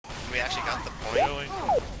actually got the point.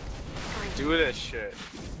 Do this shit.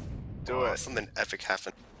 Do it. Something epic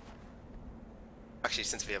happened. Actually,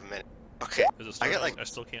 since we have a minute. Okay, I got like. I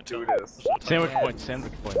still can't do tell. this. Sandwich points,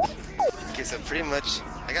 sandwich points. Okay, so pretty much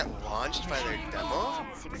I got launched by their demo,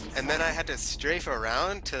 and then I had to strafe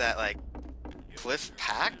around to that like cliff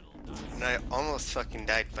pack, and I almost fucking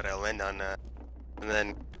died, but I landed on and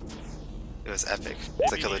then it was epic.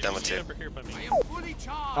 It's like a demo too.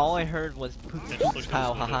 All I heard was poop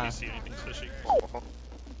pow, haha.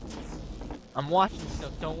 I'm watching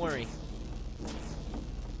stuff, don't worry.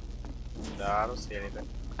 Nah, I don't see anything.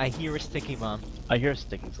 I hear a sticky bomb. I hear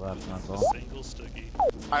stickies left, that's all. Single sticky.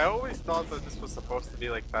 I always thought that this was supposed to be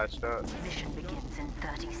like patched up. Mission begins in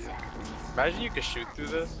 30 seconds. Imagine you could shoot through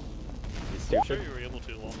this. I'm sure you were able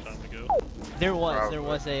to a long time ago. There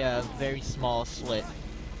was a very small slit.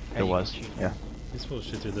 There was, yeah. You're supposed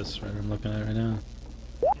to shoot through this right I'm looking at right now.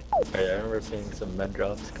 Oh, yeah, I remember seeing some med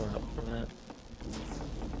drops coming up from that.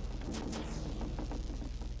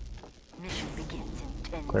 Mission begins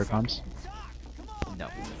in 10 Clear seconds. comms? No.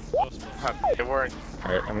 They weren't.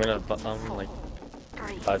 Alright, I'm gonna like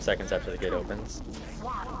 5 seconds after the gate opens.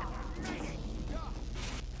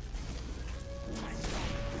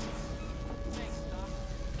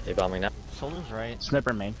 Okay, bombing now. Soldier's right.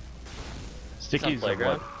 Sniper main. Stickies of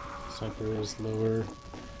playground. what? Sniper is lower.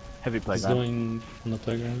 Heavy He's playground. going on the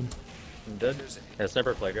playground. I'm dead. Yeah,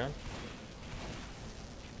 sniper playground.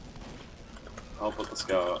 I'll put the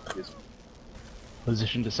scout.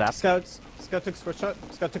 Position to sap. Scout took score shot.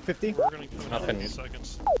 Scout took 50. We're gonna come Up out in in-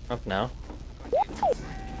 seconds. Up now.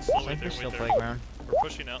 Sniper's still playground. We're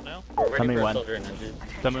pushing out now. We're waiting Coming for a when? soldier and NG.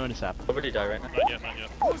 Tell me when to sap. Nobody die right now. Not yet, not yet.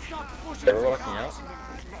 Okay, we're walking out.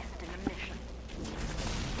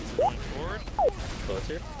 Going forward. Close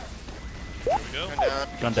here. Here we go.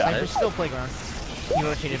 Gun down. Sniper's still playground. He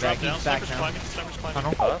rotated back. Drop down. He's back Sniper's now. climbing. Sniper's climbing.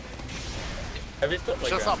 Tunnel. Up. Heavy still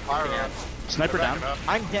playground. Just not pyro. Looking out. Sniper They're down. backing up.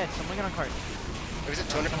 I'm dead. Someone get on cart. Was it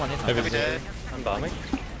 200? Come on in. Heavy dead. I'm bombing.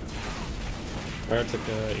 Alright, took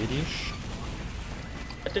 80-ish.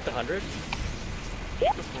 I took 100. Go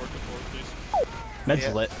forward, please. Med's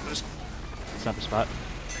Yeah. lit. Just- Sniper spot.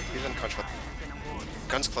 He's in control.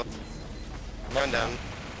 Guns club. Gun down.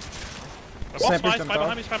 Sniper's Spy jumped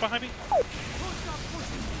behind off. me, spy behind me.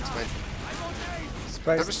 It's mine.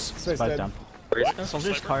 Spice Spies dead. down.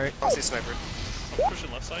 Soldier's Sniper. cart. I'll see sniper. I'm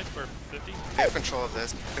pushing left side for 50. They have control of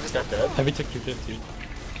this. He's got dead. Heavy took 250.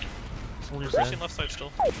 Soldier's Pushing dead. left side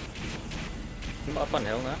still. I'm up on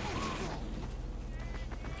hill now.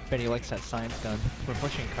 Betty likes that science gun. We're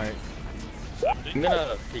pushing cart. 70. I'm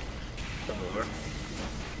gonna peek from over.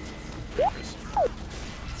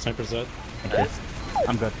 Sniper's dead. Okay.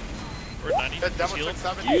 I'm good. We're at 90. That demo Shield. took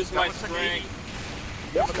 70. Use my Demo took spring.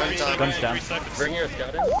 80. Guns down. Guns down. 3 seconds. Bring your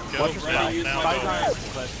scout in. Go. Watch your Now, use now, my go. I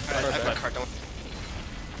have a card. Don't.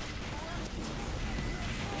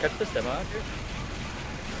 Catch this demo out here.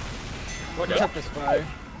 What Check up? this fire.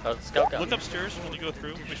 Scout got Look me. upstairs when you go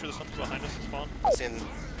through. Make sure there's something behind us to spawn. Seeing.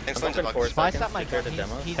 I'm Thanks, up in Linda. 4 Spy seconds. stop my Prepare gun. the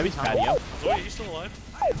demo. He's Heavy's in tunnel. patio. Zoe, are you still alive?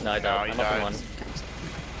 No, I No, don't. he I'm up in died. 1.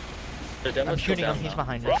 The demo's I'm still shooting him. down He's now.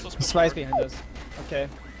 behind us. Roscoe's coming Spies forward. behind us. Okay.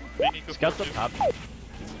 Beanie, go Scouts up forward, top.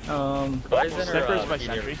 Spies in or Snipers by beanie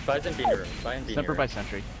sentry. room? Spies in beanie room. Spy in beanie Sniper room. by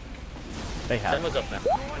sentry. They have. Demo's up now.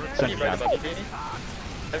 Sentry Heavy right down. above you,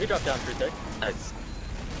 beanie. Heavy drop down 3 sec. Nice.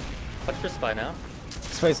 Watch for spy now.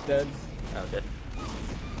 Spice dead. Okay.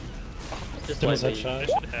 Just Demo's slightly. headshot.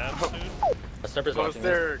 They should have soon. A sniper's Close watching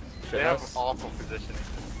their. this. They Shit have house. awful positioning.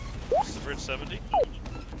 We're at 70.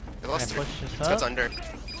 They lost Can I three. push this Scout's up? under.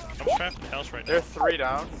 I'm trapped in the house right now. They're 3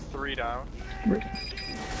 down. 3 down.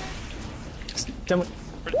 Demo.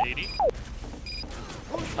 We're at 80.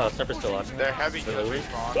 Oh, sniper's still watching. They're heavy They're kills weak.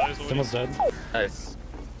 spawn. Spies away. Demo's dead. Nice.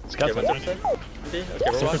 Scouts Okay, up what's top. up, okay, we're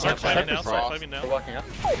Sniper's walking Start up. climbing now, We're start climbing now. walking up.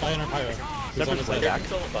 Fire on pyro. He's on Sniper's his laid leg. back.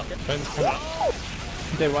 Still in bucket. Find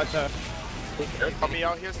his They watch out. Help me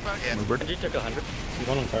out here, Spec. Yeah. Mover. NG took 100. I'm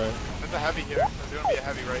going on pyro. There's a heavy here. There's gonna be a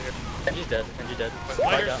heavy right here. NG's dead. NG dead.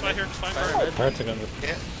 Spy here, down. spy here, spy Fire here. dead. Pyro took 100.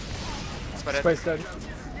 Yeah. Spot it. Spice dead.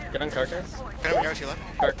 Get on cart guys. Can I Sheila?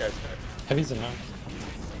 Cart guys. Heavy's in house.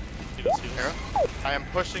 He does heal. Arrow? I am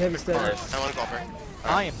pushing Heavy's the dead. car. I want to go for it.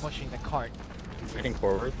 I am pushing the cart. Heading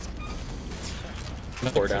forwards.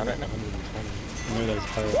 4 down right now. 120. I knew that was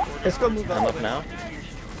pyro. Let's go move I'm up. up now.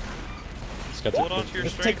 Scouts Hold up on to your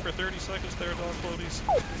 50. strength for 30 seconds there, dog floaties.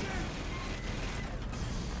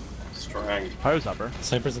 Strength. Pyro's upper.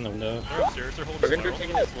 Sniper's in the window. They're upstairs, they're holding We're gonna be spiral.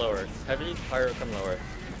 taking this lower. Heavy, pyro, come lower.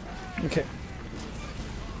 Okay.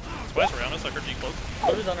 Spies around us, I heard decloak.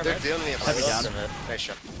 Soldier's on our They're head. dealing me a Heavy heavy down. down. Nice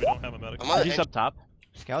shot. We don't have a medic. I'm on the He's edge. up top.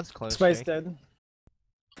 Scout's close. Spice Jake. dead.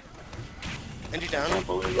 Angie down. Can't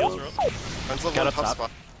believe Heals are it. up. Runs level Got 1 up top top.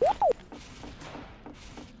 spot.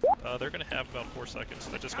 They're gonna have about 4 seconds.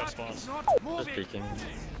 I just got spawns. Just peeking.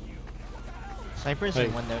 Sniper's Hey,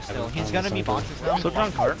 in window still. haven't He's found gonna the be sniper. boxes now. Soldier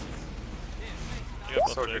on cart. You got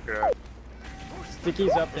Soldier both grab.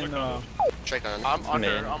 Sticky's up in Check on. I'm under.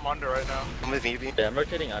 Man. I'm under right now. I'm with Evie. Yeah, I'm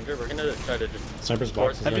rotating under. We're gonna try to just Sniper's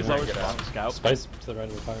force box is him Heavy's to right lower get now. out. spawn. Scout. Spice to the right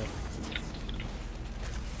of the fire.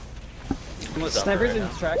 Who's up Sniper's right in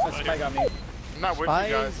now? track, but Spy got me. I'm not with Spy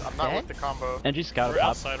you guys. is I'm not dead? with the combo. Angie scout We're up top.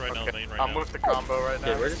 outside right now, main right I'm now. with the combo right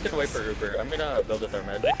Okay, now. we're just gonna wait for Uber. I'm gonna build with our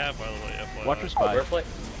med. They have, by the way, FYI. Watch your spy. We're playing.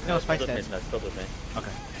 No, Spike's build with me, dead. Snacks. Build with me.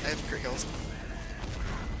 Okay. I have great heals.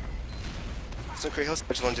 Some great heals.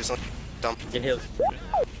 I just want to do something dumb. Get heals.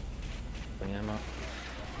 Ammo.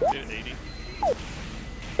 Dude, 80.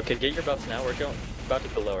 Okay, get your buffs now. We're going about to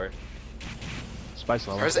go lower. Spice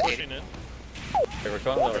lower. Where's the 80? Pushing in. Okay, we're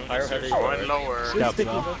going lower. Fire heavy. Going lower. Scout Sticky.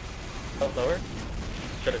 low. Oh, lower.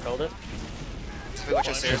 Should have called it. So watch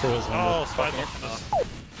your stairs. Sniper was Oh, window. spy Okay.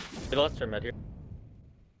 left. We lost our med here.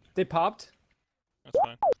 They popped. That's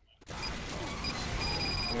fine.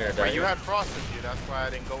 I'm gonna die. Wait, you had Frost with you. That's why I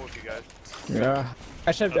didn't go with you guys. Yeah.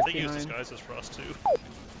 I should have They dipped use behind. disguise as Frost too.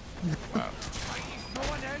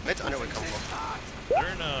 Mid's underway combo. They're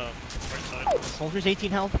in right side. Soldier's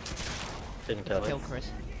 18 health. Didn't kill Kill it.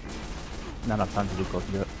 Chris. Not enough time to do close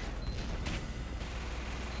to it.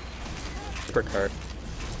 Super card.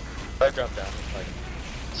 I dropped down. It's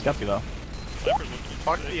fine. Scout below. Sniper's looking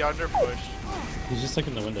Fuck the under push. He's just like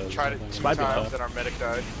in the window. Tried it There's 2 nothing. Spy times below. and our medic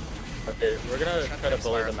died. Okay, we're gonna try to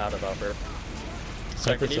bully them out of upper. So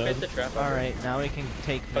Sniper's can you face the dead. trap? All right, now we can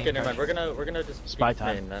take. main Okay, never mind. push. We're gonna just Spy peek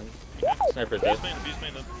time. main then. Sniper's Beast dead. main, beast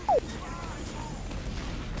main then.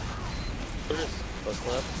 We're just close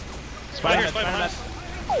left. Spy here, head, spy behind us.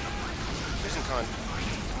 There's some con.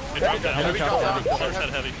 They dropped down. Heavy Soldier's drop down. head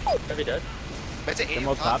heavy. Heavy dead. Mid's at 80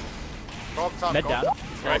 Demo top. Go up top. Med go down. up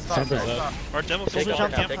top. Go up top. Sniper's Go up up. top. Our demo Take soldiers over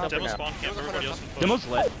on now, camp. take over Demo now. spawn camp. Everybody else is push. Demo's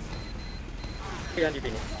lit. Behind you,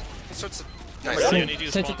 Beanie. He starts to... I Nice. need you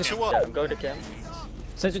to Send spawn it to camp. Two Yeah, up. I'm going to camp.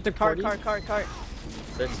 Send it to Cart, party. cart.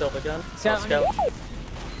 There's still the gun. Scout. Oh, scout.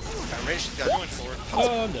 I'm ready to We're gun. going forward.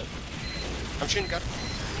 Oh, I'm dead. I'm shooting gun.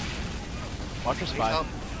 Watch your Need spy. help.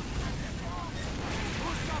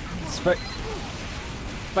 Spy.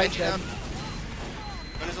 Spy Angie dead. down.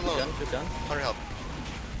 Gun is Good alone. gun, good gun. 100 help.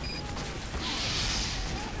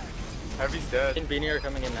 Heavy's dead. And Beanie are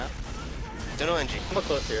coming in now. Deno Angie. I'm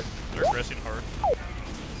close here. They're aggressing hard.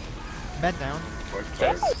 Med down.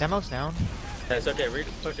 Nice. Demo's down. It's okay, we're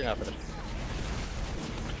pushing up.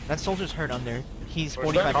 That soldier's hurt under. He's Push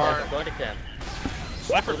 45 that health. hard. I'm going to camp.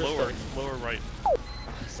 Sniper Soldier's lower, still- lower right.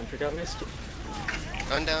 Sentry got missed.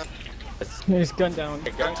 Gun down. He's gun down.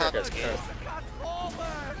 Hey, gun top check is it. game.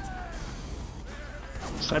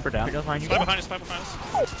 Sniper down. Right behind you. Spy behind us, spy behind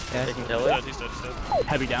us. Yeah. They can kill He's it. dead, he's dead, he's dead.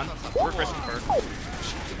 Heavy down. We're aggressing hard.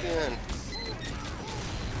 Shoot again.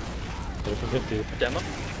 Go for 50. Demo.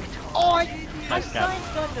 Oh, I Nice cap.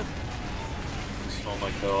 signed gunned him. Stole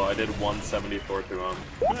my kill. I did 174 to him.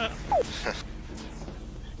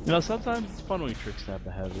 You know, sometimes it's fun when you trick stab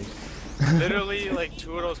the heavy. Literally, like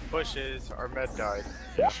 2 of those pushes, our med died.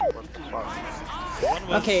 What the fuck? One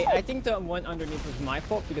was, Okay, I think the one underneath was my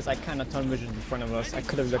fault because I kind of tunnel vision in front of us. I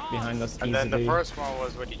could have looked behind us And easily. then the first one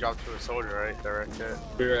was when he dropped to a soldier, right? Direct hit.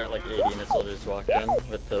 We were at like 80 and the soldiers walked in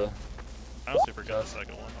with the I honestly forgot the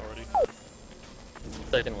second one already.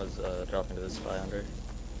 second was dropping to the spy under.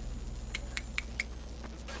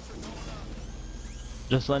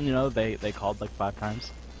 Just letting you know, they called like 5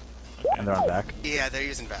 times. And they're on back. Yeah, they're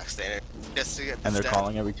using backstander. Just to get the And they're stat.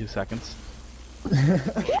 calling every 2 seconds. Well,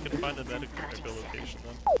 we can find the medic location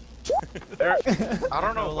then. They're, I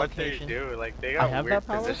don't know No what they location. do. Like they I got have weird that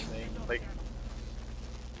power? positioning. Like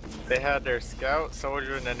they had their scout,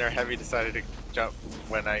 soldier, and then their heavy decided to jump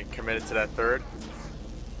when I committed to that third.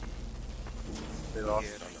 They lost.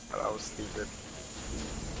 That was stupid.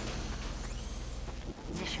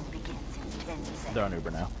 Mission begins in 10 seconds. They're on Uber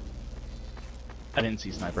now. I didn't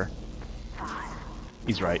see Sniper. 5,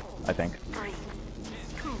 He's right, I think. 3,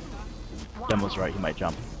 2, 1. Demo's right, he might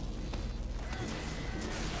jump.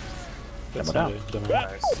 That's Demo down. Demo.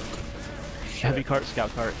 Nice. Heavy cart,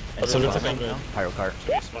 scout cart, and So it's spy. a hundred. Pyro cart, Should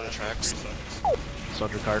be a spy in Tracks. 3 seconds.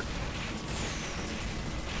 soldier cart.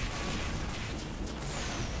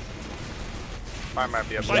 I might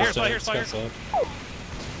be up Spy here, there. spy here, spy here. Scout's up.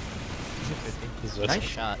 He's dead. Nice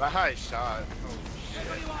shot. Nice shot.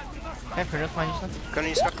 Hey, Curtis, find yourself. Gun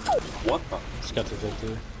use gun. What the? Scout's dead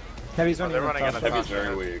too. Heavy's Oh, running they're in running in top. the Heavy's top.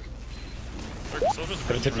 very weak. Our soldiers are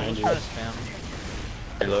But it took pretty 90. Try to spam.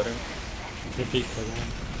 Reloading. Good peek for one.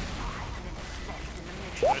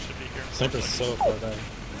 I should be here. Sniper's so far back.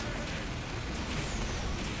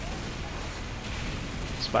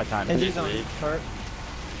 Spy time. NG's on cart.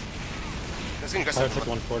 That's gonna go Fire something. took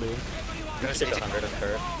 140. Gotta Take see 100 on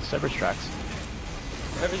cart. Cyber's tracks.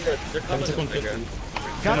 Heavy's good. They're Fire coming took in bigger.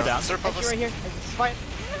 150. Gun down. Sir, Entry right here. Spy.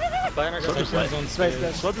 Spy on our Soldier's gun. lit. Sniper's on Space stairs.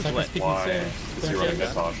 dead. Soldier's Sniper's lit. peeking Why? stairs. Is he running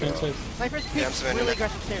Stairs. that Stairs. Sasha? Sniper's Yeah, I'm peek. surrendering Really it.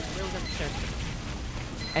 aggressive stairs. Really aggressive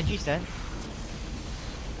stairs. NG's dead.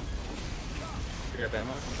 Grab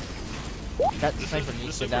ammo. That This sniper is needs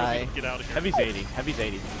this to is where we die. can get out of here. Heavy's 80. Heavy's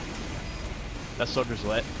 80. That soldier's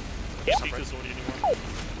lit. Can't peek this already anymore.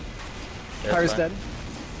 Yeah, Fire's fine. dead.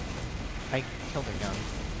 I killed her gun.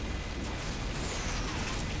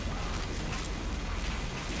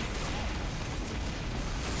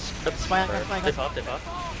 Spy on gun, spy on They gun. pop, they pop.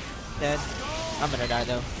 Dead. I'm gonna die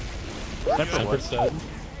though. Sniper lit. Sniper's dead.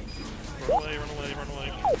 Run away, run away, run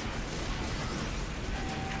away.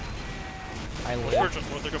 I Watch live. Virgin,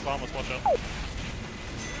 they're gonna bomb us, watch out. Can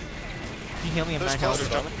you heal me in There's my close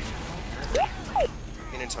health? to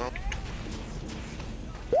jump. In tunnel.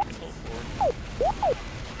 Hold forward.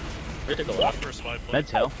 We take a Watch lot. for a spy play.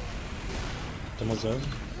 Med's hill. Demo's dead.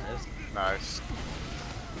 Nice.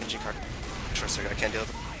 NG card. Trust her, I can't deal with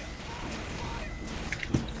it.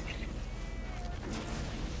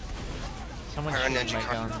 Someone Fire on shoot NG my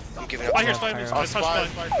card. gun. I'm giving up. I hear Yeah, spy, fire I on. touched spy.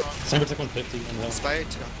 Sniper took 150 on the hill. Spy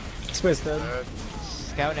to Space dead.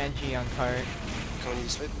 Scout NG on cart. come on, you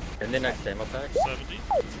split. And then next ammo pack. 70.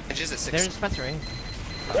 NG's at 6. There's Spencer, right?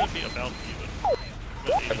 We're gonna be about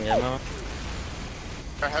even. Having ammo.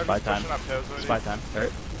 Spy time. Spy time.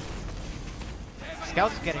 Alright.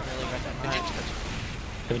 Scout's getting really aggressive.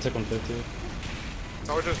 Heavy took 150.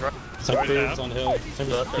 Soldier's right. Sniper's on hill.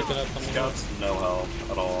 Sniper's Left. peeking up on the hill. Scouts, no help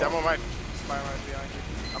at all. Demo might. Spy might be on you.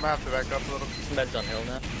 I'm gonna have to back up a little. Meds on hill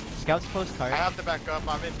now. Scout's post I cart. have to back up.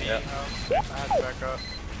 I'm in B. Yeah. I have to back up.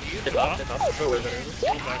 They pop, they pop. Oh, where's it?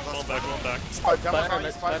 Fall back, fall back, fall back. Spy, demo's Spider on you.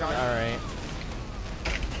 mid, Spy's spider on you. Alright.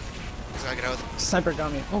 Gotta get out with it. Sniper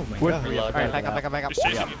got me. Oh my We're god. three Reload. up. Alright, back up, back up, back up. He's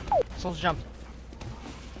chasing you. Souls jump.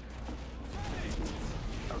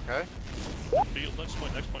 Okay. Field, next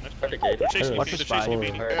point, next point, next Hard to point. gauge. They're chasing you, Watch they're the chasing you, spy.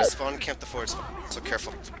 Beanie. They're gonna spawn camp the forward spot, so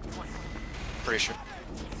careful. Pretty sure.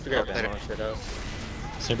 We grab Later. ammo, shit house.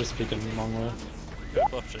 Sniper's peeking long way. Good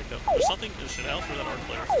buff, Jacob. There's something in shit house for that art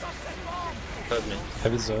player. Close me.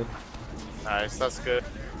 Heavy's dead. Nice. That's good.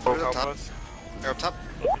 Who's up Help top? us. They're up top.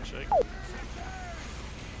 Fucking shake.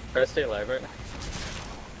 Try to stay alive right now.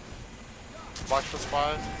 Watch the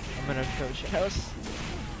spies. I'm gonna go shit house.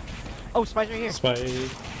 Oh, Spy's right here. Spy.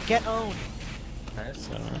 Get owned. Nice.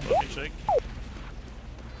 Fucking shake.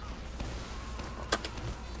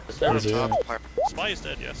 They're up Easy. top. Fire. Spy is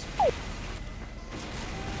dead, yes.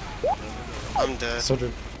 I'm dead. Soldier.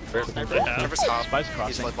 Where's sniper? They have. Trevor's top. Spy's He's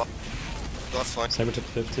crossing. like left flank. Sniper took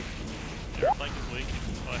 50. Air flank is weak.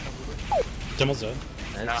 I have Uber. Demo's dead.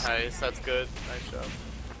 Nice. Nice. That's good. Nice job.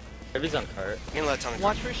 Heavy's on cart. You can let Tommy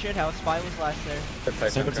Watch for shit house. Spy was last there. Good fight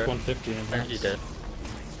on Sniper took cart. 150 in Energy house. dead.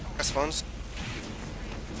 press spawns.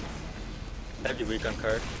 Heavy weak on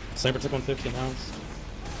cart. Sniper took 150 in house.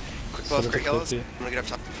 Quick So buff, they're great yellows. 50. I'm gonna get up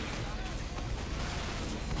top.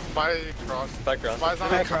 Spy cross. Spy cross. Spy's on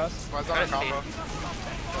Spy a cross. Spy's on a combo.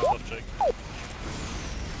 Buff shake.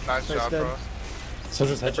 Nice Space job, dead. bro.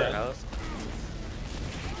 Soldier's Sniper headshot. house.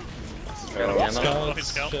 Scout. Grabbing ammo. Fucking Scouts.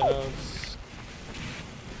 scout. Shit house.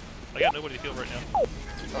 I got nobody to heal right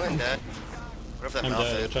now. I'm dead. Whatever that I'm mouth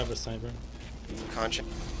dead. I is. tried with sniper. Conscious.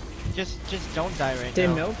 Just don't die right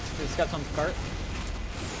Dame now. milk. The Scout's on cart.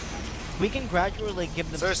 We can gradually give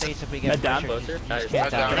them Sir, space if we get Med down. pressured. Closer. You Nice. just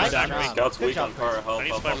can't Med down. die. Med down. Nice job. Scouts Good weak job, on car. Help, I need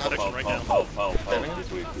help, spy help, help, protection help, right help, now. help, help, Damn help. it.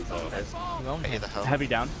 He's weak, he's out. Nice. You own I hate him. the hell. Heavy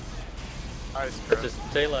down. Nice, Chris.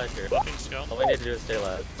 Just stay alive here. Fucking scout. All we need to do is stay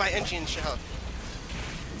alive. By engine shit out.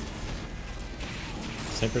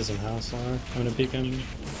 Sniper's in house. I'm gonna peek him.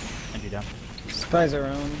 And you down. Spies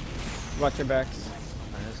around. Watch your backs.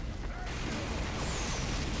 Nice.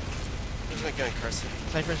 Who's gonna get in Carson?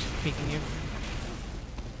 Sniper's peeking you.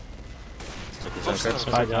 He's on cart.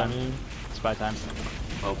 Spy Soldier got time. me. Spy time.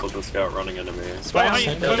 Help with the scout running into me. Spy behind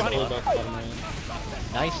you. Sniper's Spy behind you. full back bottom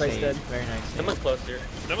right. Nice Space save. dead. Very nice save. Someone's close here.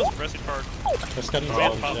 That was pressing hard. We're scouting Oh,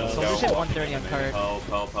 down. pop. Yeah. So just hit 130 on cart. Help,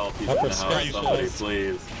 help, help. He's Help in her the scout, house. you Somebody, guys.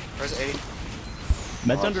 please. Where's 8?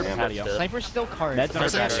 Med's Oh, under damn it. patio. Dead. Sniper's still cart. Med's under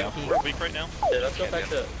There's a patio. peek. We're weak right now. Yeah, let's go back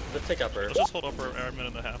to. Let's take upper. Let's just hold up for a minute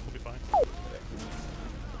and a half. We'll be fine.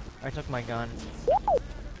 I took my gun.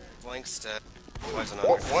 Blank's dead. Why's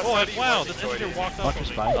Oh, another? wow. This engineer walked up Watch on the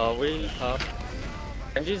me. spy. Oh, we pop.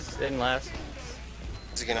 NG's in last.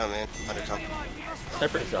 He's getting out, man. Undercom.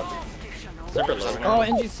 Sniper's up. Sniper low. Oh,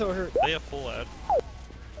 NG's so hurt. They have full ad.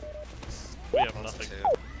 We have nothing.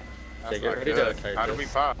 That's get not ready to good. attack How do we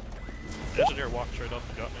this. pop? Engineer walked straight up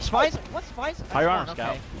and got me. Spies? What spies? Fire Spawn, on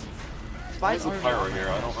scout. Spies Where's the are pyro here?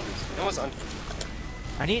 I don't understand. It was on.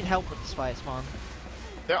 I need help with the spy spawn.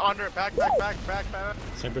 They're under it. Back.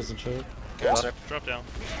 Snipers and choke. Drop down. Drop down.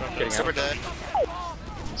 Getting Super out. dead.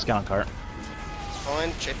 Scout on cart.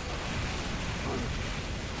 Falling. Chip.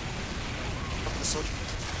 Up the soldier.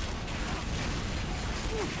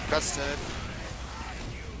 Gut's dead.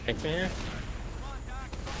 Tank me here.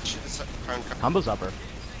 Shoot this crown. Combo's upper.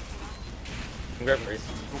 I'm grabbing Reese.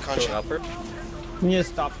 I'm Go conscious. upper. We need to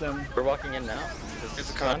stop them. We're walking in now. It's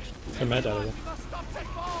a con. I'm mad out of it.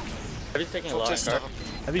 Heavy's taking a lot of Just cart.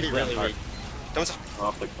 Heavy's Heavy really really hard. weak. Don't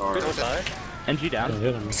Off the car. Don't die. NG I down.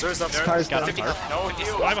 hit him. Sir's up. Car's Scout on 50 cart. health. No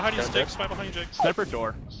heal. Spy behind you, Got Jake. it. Spy behind you, Jake. Sniper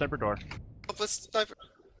door. Sniper door. Let's sniper.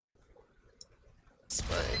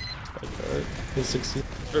 Spy. He's 60.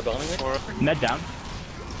 They're bombing me. Med down.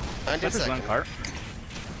 90 Sniper's on seconds. cart.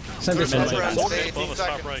 Sniper's Sniper on on Soldiers space. above us,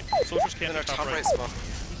 top right. Soldiers In can't our top top right right. spawn.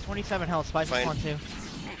 He's 27 health. Spies Fine. spawn too.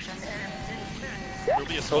 There'll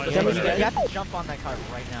be a spy. Soldiers Yeah, on you, the right. you have to jump on that cart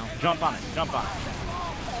right now. Jump on it. Jump on it.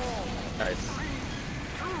 Nice.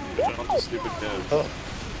 I'm a stupid kid.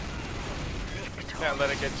 Can't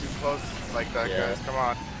let it get too close like that, Yeah. guys. Come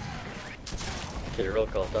on. Okay, roll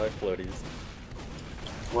call. Dog floaties.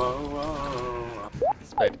 Whoa.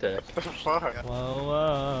 Spike deck. Fuck.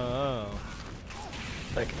 Whoa.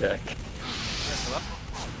 Spike deck.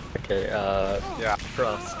 Okay, Yeah.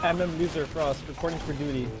 Frost. MM user Frost reporting for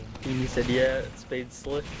duty. He said, yeah, Spade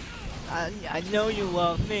Slick. I know you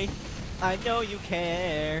love me. I know you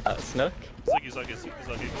care. Snook. Ziggy,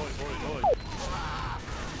 boy.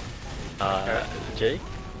 Jake.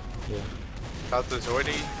 Yeah. Out the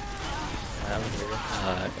Zoidy. I'm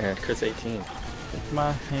here. And Chris 18. Take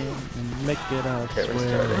my hand and make it out. Okay, we're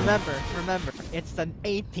starting. Remember, it's the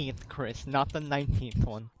 18th, Chris, not the 19th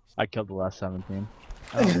one. I killed the last 17.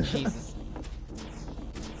 Oh, Jesus.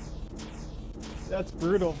 That's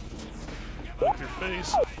brutal. Look your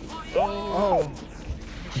face. Oh.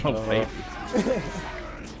 Oh, baby.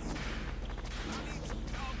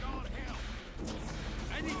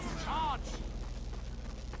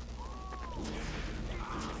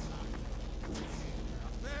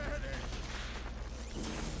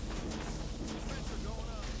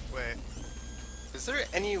 Wait. Is there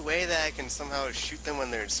any way that I can somehow shoot them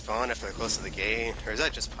when they're spawn if they're close to the gate? Or is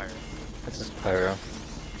that just pyro? That's just Pyro.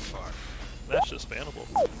 Fuck. That's just bannable.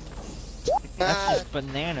 That's just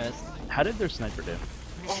bananas. How did their sniper do?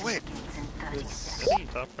 Oh wait. I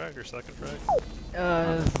think top frag or second frag.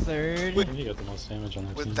 Third. I think you got the most damage on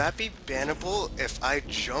that Would team. that be bannable if I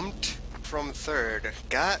jumped from third,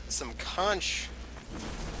 got some conch,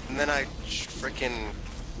 and then I freaking...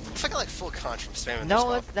 If I got like full conch from spamming their No,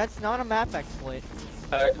 spawn. that's not a map exploit.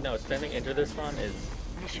 No, spamming into this spawn is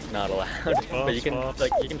not allowed. But you can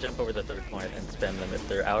you can jump over the third point and spam them if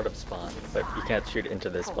they're out of spawn, but you can't shoot into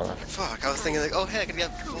this spawn. Fuck, I was thinking like, oh hey, I could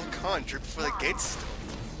get full conch right before the gate's still.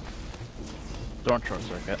 Don't short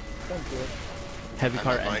circuit. Don't do it. Heavy I'm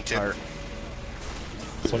cart not going and to. cart.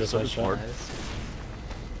 Soldier side shot. Board.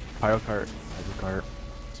 Pyro cart. Heavy cart.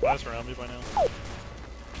 Spies around me by now.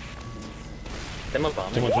 Demo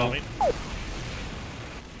bombing. Demo Bomb jump. me.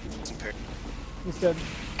 Some pair. He's dead.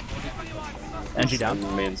 NG down.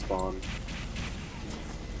 And main spawn.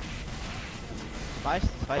 Spies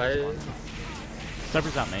spawn.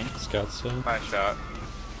 Sniper's out main. Scouts down. Nice shot.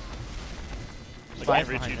 I Spies can't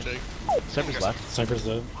reach you, behind us. Jake. Sniper's left. Sniper's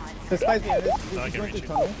dead. The spies behind us. I He's can going reach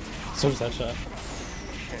through you. tunnel. Soldier's that shot.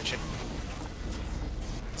 And shit.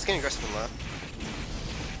 It's getting aggressive and low.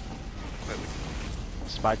 Wait,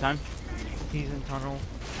 Spy time. He's in tunnel.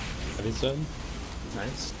 Heavy's dead.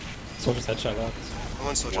 Nice. Soldier's headshot left. I'm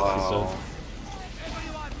on soldier left. Wow.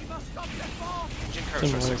 Engine car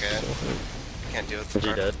He's was dead. okay. Can't deal with the G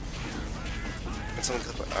car. dead. Get someone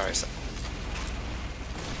to the... Alright, so...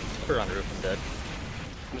 We're on roof, I'm dead.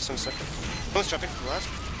 I'm just gonna Someone's jumping from the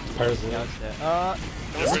left. Pyro's Yeah, left. it's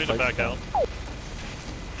dead. Get ready to back out.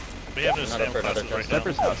 We have no Not up stam for another classes right test. now.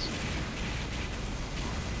 Sniper's house.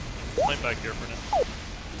 Playing back here for now.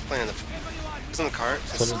 Playing in the... He's on the cart.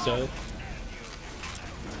 Soldier's dead.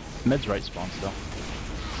 Med's right spawn still.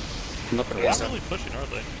 Nothing They're wrong. not really pushing, are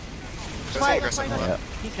they? There's an aggressive Spies. one.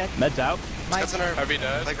 He's dead. Med's out. That's in our Heavy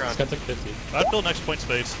dead. playground. Scouts like 50. I'd build next point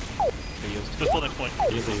space. He used. Just build next point.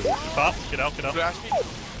 Easy. Top, get out, get out. Flash me.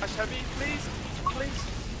 Flash heavy, please. Please.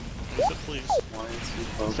 He said please. Why is he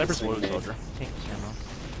Sniper's focusing wounded me? soldier. Take the ammo.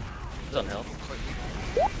 He's on hill.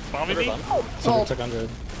 Bombing me? Bomb. Soldier took 100.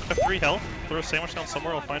 I have 3 health. Throw a sandwich down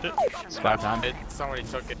somewhere, I'll find it. Spy time. Somebody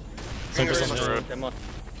took it. Sniper's on Fingers the on road. Demo.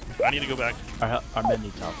 I need to go back. Our men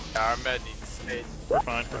need help. Yeah, our med needs aid. We're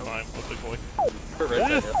fine. We'll big boy. We're right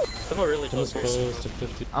side hill. Someone really Demo's close here. close to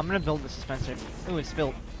 50. I'm gonna build the dispenser. Ooh, it's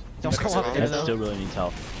built. Don't It's go up built. there It though. still really needs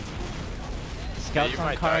help. Scouts you on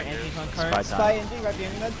might cart, die here. enemies on Spy cart. time. Spy NG right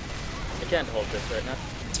behind you, man. I can't hold this right now.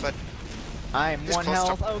 It's fine. I'm Just one close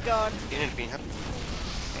health. to- Oh god. You need to be here.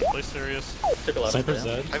 Play serious. Took a lot of Sniper's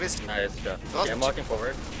damage. dead. I was. Nice job. Well, Yeah, I'm walking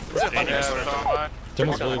forward. Was it Yeah, a so am I.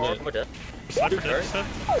 Demo's Demo really down. lit. Demo dead. Sniper Sorry? dead, said?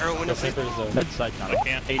 Arrow window, The please. sniper's dead. Med side tunnel. I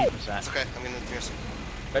can't. 80%. It's okay. I'm gonna near some.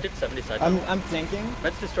 I did 70 side tunnel. I'm flanking.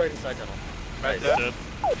 Med's destroyed inside tunnel. Nice. dead. Dead.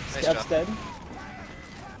 Nice Scout's job. dead.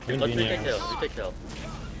 You're Let's gonna be retake in hill. yours. Retake hill.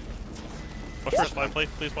 Watch for spy play.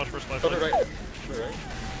 Please watch for spy Go to play. right. To right.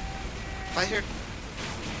 Fly here.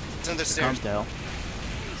 It's under stairs. Calm down.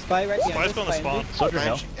 Spy right behind Spy's us. going to Spy spawn. NG. Soldier hill.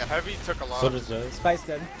 Range. Yeah. Heavy took a lot. Soldier's dead. Spy's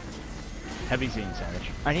dead. Heavy Zine sandwich.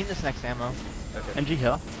 I need this next ammo. Okay. NG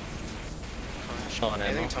hill. On ammo.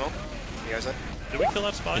 Anything tunnel? You guys in? Did we kill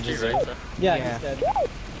that spy? NG right. So. Yeah, Yeah. he's dead.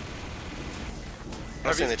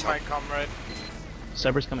 I'm seeing the Heavy tunnel. might come right.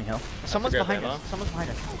 Cyber's coming hill. Someone's grab behind ammo. us. Someone's behind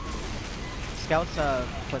us. Scouts,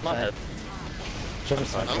 flip I'm on side. head. Trevor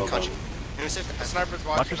side. I'm conscious. Let me see The if sniper's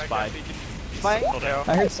Watch watching. your I spy. can't peek it. Spy? Hold down.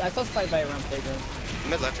 I saw Spy by around playground.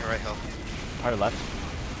 mid left or right hill. Hard left.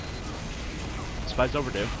 Spy's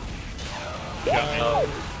overdue. We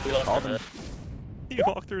lost our Called him. med. You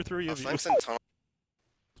walked through 3 of you. Flanks in tunnel.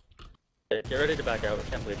 Get ready to back out. We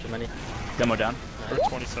can't bleed too many. Demo down. For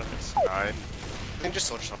 20 seconds. Alright. I think just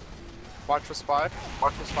soldier tunnel. Watch for spy.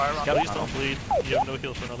 Watch for spy around. Scout Please tunnel. don't bleed. You have no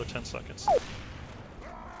heal for another 10 seconds.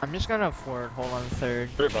 I'm just gonna forward. Hold on third.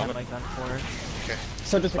 Third I'm bomb. like on forward. Okay.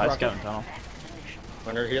 Soldier took Spy's rocket. scouting tunnel.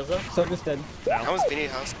 Runner heals up. Soldier's dead. How was Beanie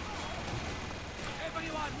House?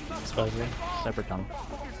 Spy's dead. Sniper tunnel.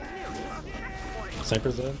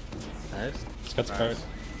 Sniper's dead. Nice. Scout's Nice. card.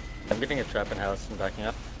 I'm getting a trap in house and backing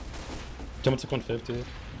up. Demo took 150.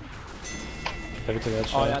 Heavy took that Oh,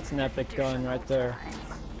 shot. that's an epic gun right there.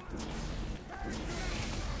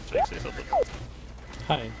 Jake, say something.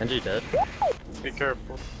 Hi. NG dead. Be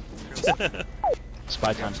careful.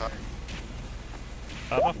 Spy Yeah, time. I'm sorry.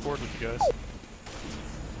 I'm off board with you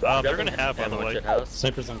guys. They're gonna have, by the ammo way. at house.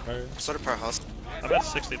 Sniper's on card. Soldier power house. I'm at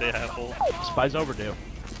 60, they have full. Spy's overdue.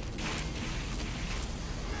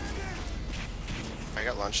 I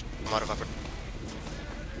got launched. I'm out of upper.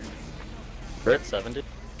 We're at 70.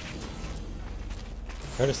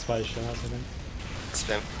 Heard a spy shot, I think.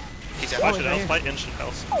 Spam. He's Watch out. it house, fight instant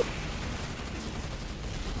house.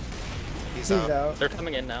 He's He's out. out. They're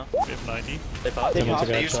coming in now. We have 90. They pop. They Demo pop. took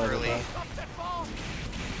They that used shot. early.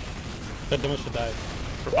 That demo should die.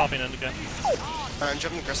 We're popping in again. I'm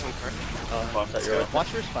jumping aggressive on cart. Oh, thought you were Watch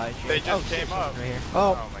for Spy. They just oh, came shit, up. right here.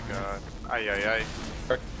 Oh, Oh my god. Ay ay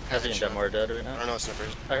ay. Heavy and Demo are dead right I now. don't know what sniper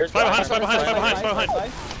is. I heard Spy behind, spy behind, spy behind, spy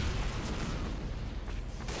behind.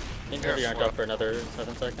 Me and Heavy aren't up for another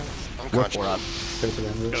 7 seconds. I'm We're conscious. 4 up. Heavy took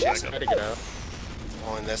that Go roof. back Try up. to get out.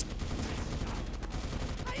 All in this.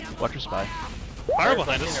 Watch your spy. Fire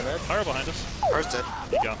behind flanking our us. med. Fire behind us. Car's dead.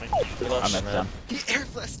 You got me. We lost I'm our at med. down. He air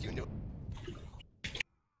blessed you.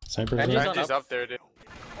 Sniper's And he's dead. on Randy's up there, dude.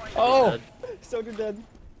 oh! Dead. Soldier dead.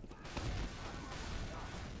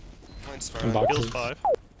 Point In Sparrow. boxes. Kills 5.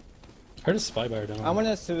 Heard a spy bar down. I'm on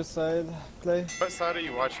a suicide play. What side are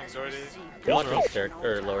you watching, Zordy? I'm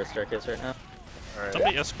watching lower staircase right now. Alright.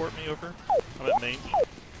 Somebody escort me over. I'm at main.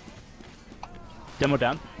 Demo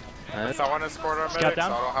down. Nice. I want to escort our Scout medics, so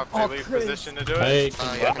down. I don't have to Oh, leave Chris. position to do it. I yeah, can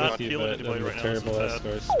I'm walk not with you, feeling but anybody those right are now, terrible this is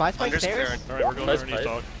escorts. Spy's by Under stairs. Sparrow. Alright, we're going Nice underneath fight.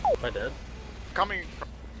 dog. Am I dead? Coming from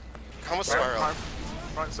Come with front, Sparrow.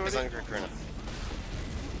 front He's Zordy. on your Karuna.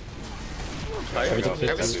 Heavy took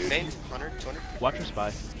That was 50. main. 100, 200. Watch your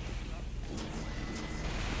spy.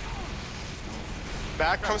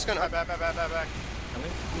 Back, Comes gonna- back.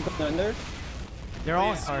 Coming? I'm going under. They're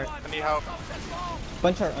all in Please. cart. I need help.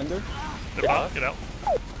 Bunch are under. Get out. Get out.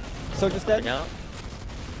 Soldier's Getting dead. out.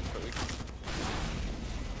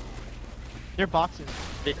 They're boxes.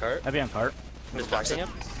 Big cart. Heavy on cart. Just backing him.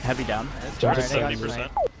 Heavy down. Nice. Alright, Just they got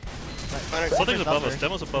 70%. Hunter, Something's above upper. us.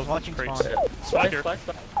 Demo's above Watching crates. spawn. Spy here. Spy.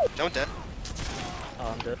 don't dead. Oh,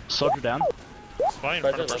 I'm dead. Soldier down. Spy in Spies front are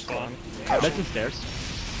of our left spawn. spawn. That's in stairs.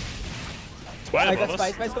 Spy I above got Spy.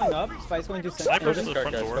 us. Spy's going up. Spy's going to Sniper's in center. the Cart,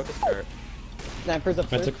 front guys. door. Focus cart. Sniper's up I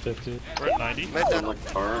first. took 50. We're at 90. Med down.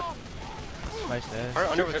 Spy's dead. Cart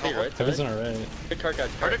under with Heavy combo. right Heavy's side. on our right. Big cart, guys.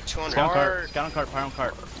 Cart Cart. at 200. Scout on cart. Cart. Scout on cart. Fire on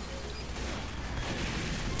cart.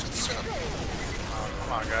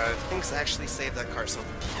 Come on, guys. Things actually saved that cart, so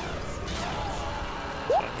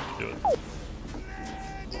Fine, we can do it.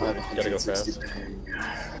 Gotta go fast.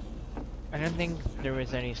 I didn't think there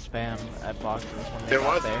was any spam at boxes when they There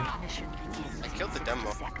got was. there. I killed the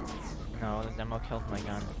demo. No, the demo killed my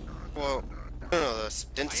gun. Well, no,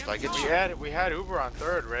 didn't Spike get you? We had Uber on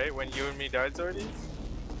third, right? When you and me died already?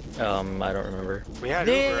 I don't remember. We had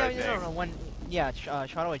Uber, I think. No, when, yeah,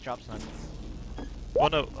 shot away drops on. Oh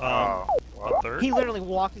no, on third? He literally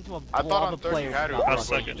walked into a blob of players. On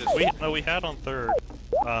second. We had on third.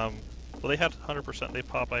 Well, they had 100%, they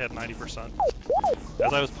pop, I had 90%.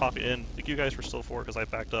 As I was popping in, I think you guys were still 4 because I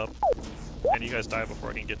backed up. And you guys died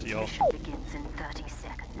before I can get to y'all. Mission begins in 30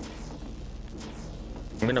 seconds.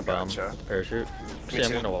 I'm gonna bomb. Gotcha. Parachute. Me I'm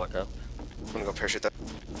too. gonna walk up. I'm gonna go parachute that.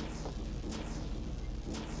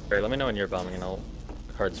 Alright, let me know when you're bombing and I'll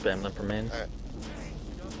hard spam them for mains. Alright.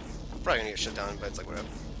 Probably gonna get shut down, but it's like whatever.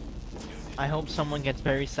 I hope someone gets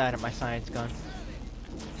very sad at my science gun.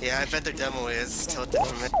 Yeah, I bet their demo is tilted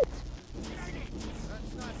from it.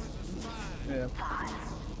 Yeah. 5,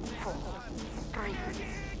 4, 3,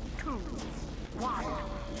 2, 1.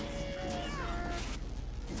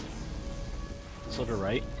 Soldier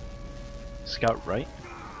right. Scout right.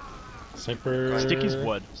 Sniper. Sticky's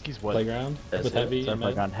wood. Sticky's wood. Playground That's with it. heavy. Sorry, and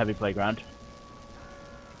playground. Heavy playground.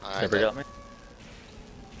 Never got me.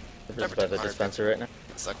 I'm just by the dispenser right now.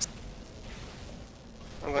 That sucks.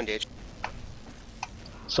 I'm going DH.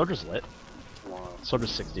 Soldier's lit.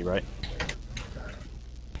 Soldier's 60 right.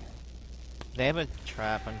 They have a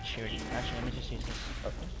trap on shooting. Actually, let me just use this.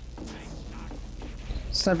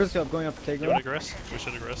 Sniper's up, going up You wanna playground. aggress? We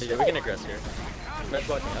should aggress. Yeah, we can aggress here. Med's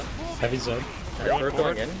walking up. Heavy zone. Alright, we're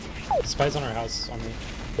going in. Spies on our house on me.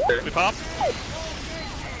 We pop.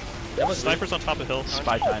 That was Sniper's on top of hill.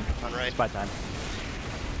 Spy time. On right. Spy time.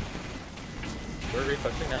 We're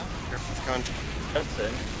repushing now. Con. That's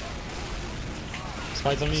in.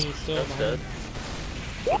 Spies on me still. That's dead.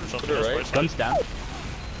 Soldier's on To the hill, right. spy Guns side. down.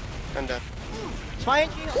 Gun down. Spy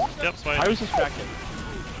NG! Yep, spy. I was distracted.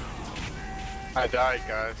 I died,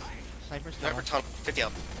 guys. Sniper's down. Sniper tunnel. 50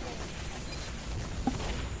 up.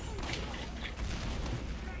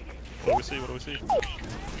 What do we see? What do we see?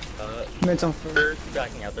 Mid's on They're first.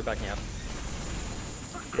 backing out. They're backing out.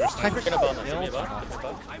 Sniper's Gonna bomb us. still. Give me a buck. Give me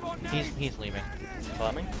a buck. He's leaving.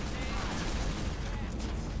 Bombing.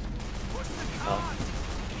 Oh.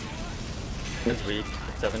 It's weak.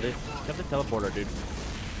 It's 70. Get the teleporter, dude.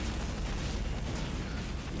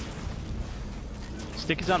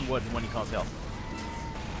 Sticky's on wood when he calls hill.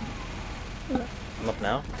 I'm up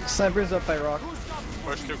now. Sniper's up by rock.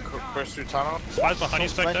 Push through tunnel. Spy's behind you,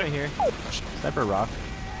 Spy's right Spectre. here. Sniper rock.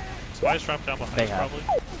 Spy's trapped down behind They us, have. probably.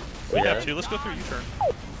 We Yeah. have 2. Let's go through U-turn.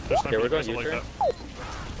 There's Yeah, we're going like U-turn. that.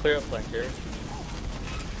 Clear up flank here.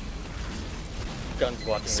 Guns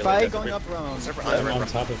walking. Spy really going desperate. up round. Sniper I'm on on the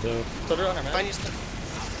top of hill. Soldier on our man. Find you.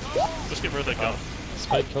 Let's get rid of that gun.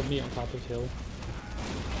 Spy killed me on top of hill.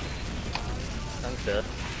 Gun's dead.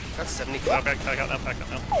 That's 70 Oh, club. back out now, back out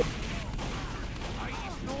now.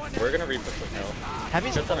 We're gonna repush with hell.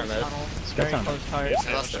 Heavy's Scout's on our close med. tunnel. Scout's Very on close target.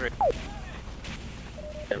 I lost 3.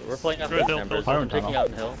 Yeah, we're playing off Good those hill, numbers. hill. I'm taking out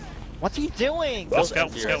in hill. What's he doing? Oh, Those Scout,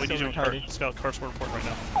 empty Scout, we right need you on car. retarded. Scout, car support report right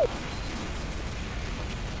now.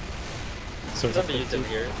 So It's gonna be used in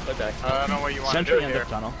here. Play back. I don't know what you want to do Sentry end here. of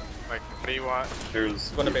tunnel. Like, what do you want? There's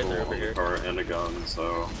One of people Baylor over on here. the car and a gun,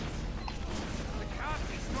 so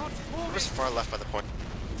We're just far left by the point.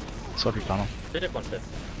 Soldier tunnel. Vidic 150.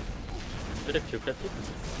 Vidic 250.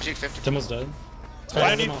 Jig 50. Demo's dead.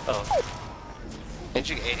 Why do you- Oh. And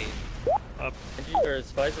Jig 80. Up. And you, or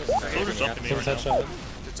spies is Soldier's jumping me Someone's right now. headshot.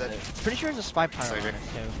 It's dead. Pretty sure there's a spy pilot on Sorry, it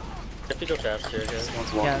too. 50 go fast here, guys.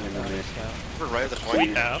 someone's Yeah, walking into me. Scout. We're right at the We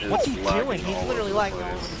point. have. What's he It's lagging doing? He's all literally over lagging the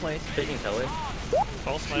all over place. the place. Taking Kelly.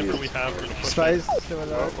 Tall sniper we have. We're gonna push Spies through. still What,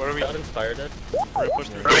 alive. what are we? Got inspired dead. We're gonna push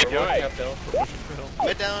through. What are we We're walking doing? uphill. We're pushing through hill.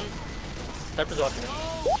 Mid down. Sniper's walking in.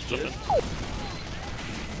 Jump in.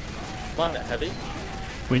 Come on, heavy.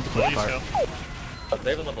 We need to push Please, car. Scout. Oh, they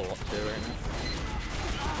have a level 2 right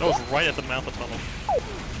now. That was right at the mouth of tunnel.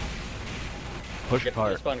 Push Get to car.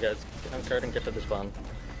 the spawn, guys. Get on card and get to the spawn.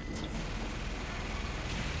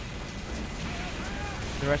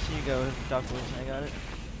 The rest of you go, Doc Wilson, I got it.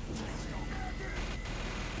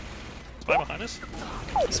 Spy behind us.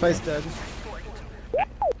 Spy's dead.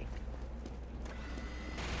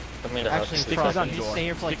 Put me in the house. Actually, Sticky's Frost, on you door. stay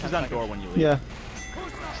here for like Sticky's 10 on door seconds. when you leave. Yeah.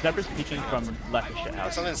 Sniper's peeking from left of shit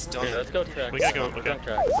house. Something's still Okay, let's go track. We gotta go. We're Okay. going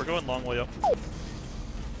track. We're going long way up.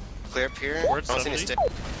 clear up here. We're at I don't see any 70. stick.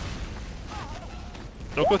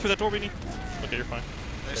 Don't go through that door, Beanie. Okay, you're fine.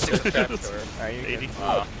 There's There's 6 a trap door. Alright, you're 80.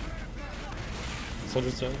 good.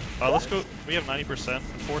 Soldier's dead. Let's go. We have 90%.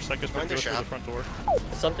 4 seconds. We're Find gonna go the through the shop. front door.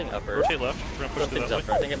 Something upper. Rotate left. We're gonna push through Something's that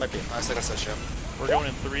upper. I way. think it might be. 5 seconds to show. We're going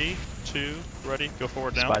in 3, 2, ready. Go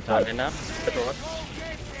forward down. Spy time. In now. Sniper one.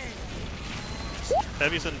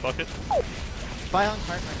 Heavy's in bucket. Spy on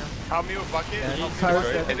cart right now. Help me with bucket. Yeah, Help me car's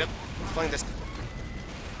with dead. bucket. Playing this.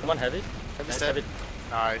 Come on, heavy. Heavy Nice, step. heavy.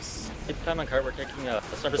 Nice. Keep time on cart. We're taking a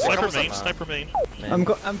sniper. Sniper main, sniper main. I'm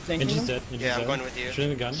thinking. Engine's dead. Engine's Yeah, I'm dead. going with you. Shooting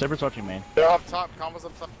the gun. Sniper's watching main. They're up top. Combo's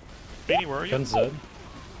up top. Beanie, where are you? Gun's dead.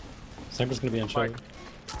 Sniper's gonna be in choke.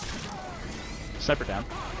 Sniper down.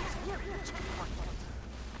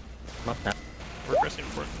 I'm up now. We're pressing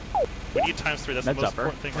for it. We need times 3, that's the Med's most upper.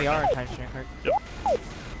 important thing We right are now. a time stream cart.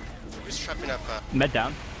 We're just trapping up. Med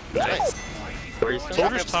down. Nice. Where are you still?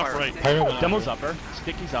 Soldier's top right. Pyro went Demo's under. upper.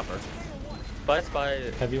 Sticky's upper. Spy.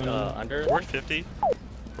 Heavy one Under. We're at 50.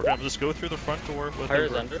 We're gonna just go through the front door with Pyro's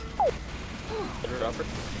Uber. under. Under upper.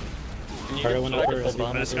 Can you Pyro get went like upper, a full is he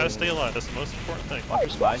bomb? I just gotta stay alive, that's the most important thing. Watch your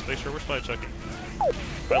spy. Just make sure we're spy checking.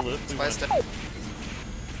 If I live, we Spy win. step.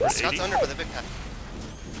 We're at Scott's 80. under for the big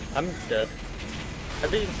path. I'm dead.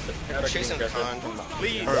 Heavy. Chasing con.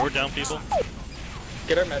 Please. Alright, we're down, people.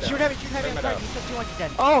 Get our med out. Shoot heavy on Get our med cart. out. He's still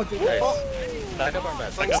 210. Oh, dude. Nice. Back up our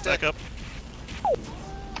med. Back up, back up.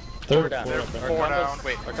 We're Third. down. They're Our four down. combo's-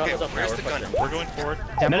 Wait. Our Okay, combo's up now. where's We're the gun? pushing. We're going forward. Med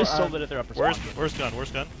is Demo, still lit at their upper Where's spawn. where's gun?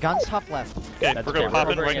 Where's gun? Gun's top left. Okay, That's we're gonna okay, pop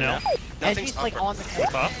we're in right bringing now. it And Nothing's he's like upper. on the We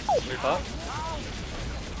pop. We pop.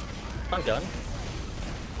 On gun.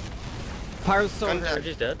 Pyro's so Gun hurt. down.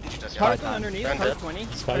 Energy's dead. Pyro's Spy going underneath. Gun Pyro's dead. 20.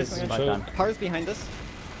 Spy's Pyro's in going Spy choke. down. Pyro's behind us.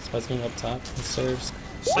 Spy's going up top. It serves.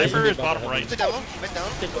 Sniper is About bottom to right. The demo. Mid down.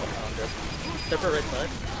 Keep going. Oh, I'm dead. Step right side.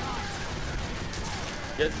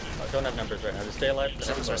 Good. I don't have numbers right now. Just stay alive.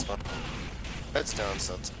 Seven's respawn. Bed's down,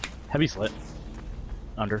 so it's... Heavy's lit.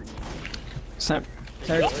 Under. Snap.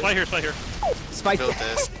 Spy here, spy here. Spike. Built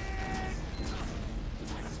this.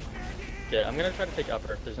 Yeah, I'm gonna try to take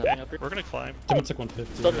upper. If there's nothing upper. We're gonna climb. Demo took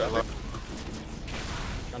 150. Soldier upper.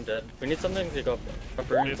 I'm dead. We need something to go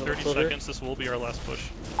upper. We have 30 Soldier. seconds, this will be our last push.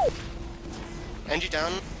 Angie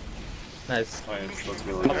down. Nice. Nice, let's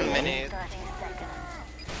go. We're in mini. 30 seconds.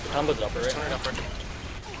 Combo's upper, right? Turn it upper.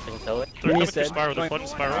 I can tell it. They're coming said- through spiral, they're flooding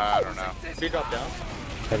spiral. I don't know. Speed drop down.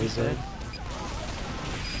 Heavy's dead.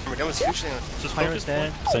 We're done with hugely. Just Pyro's focus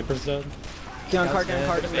dead. Sniper's dead. Down card, down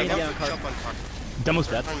card. Yeah, Main Down down for card. jump on car. Demo's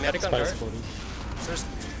dead. On Medic mid. on Spy's cart. 40. There's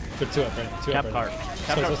They're two up right. Two Cap up cart. right.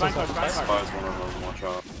 Cap card, spy card, spy card. Spies one of them, watch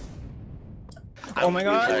out. Oh my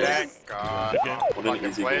god. Thank God. Good game. What an Fucking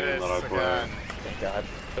easy play game this that I played. again. Thank God.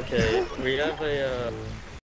 Okay, we have a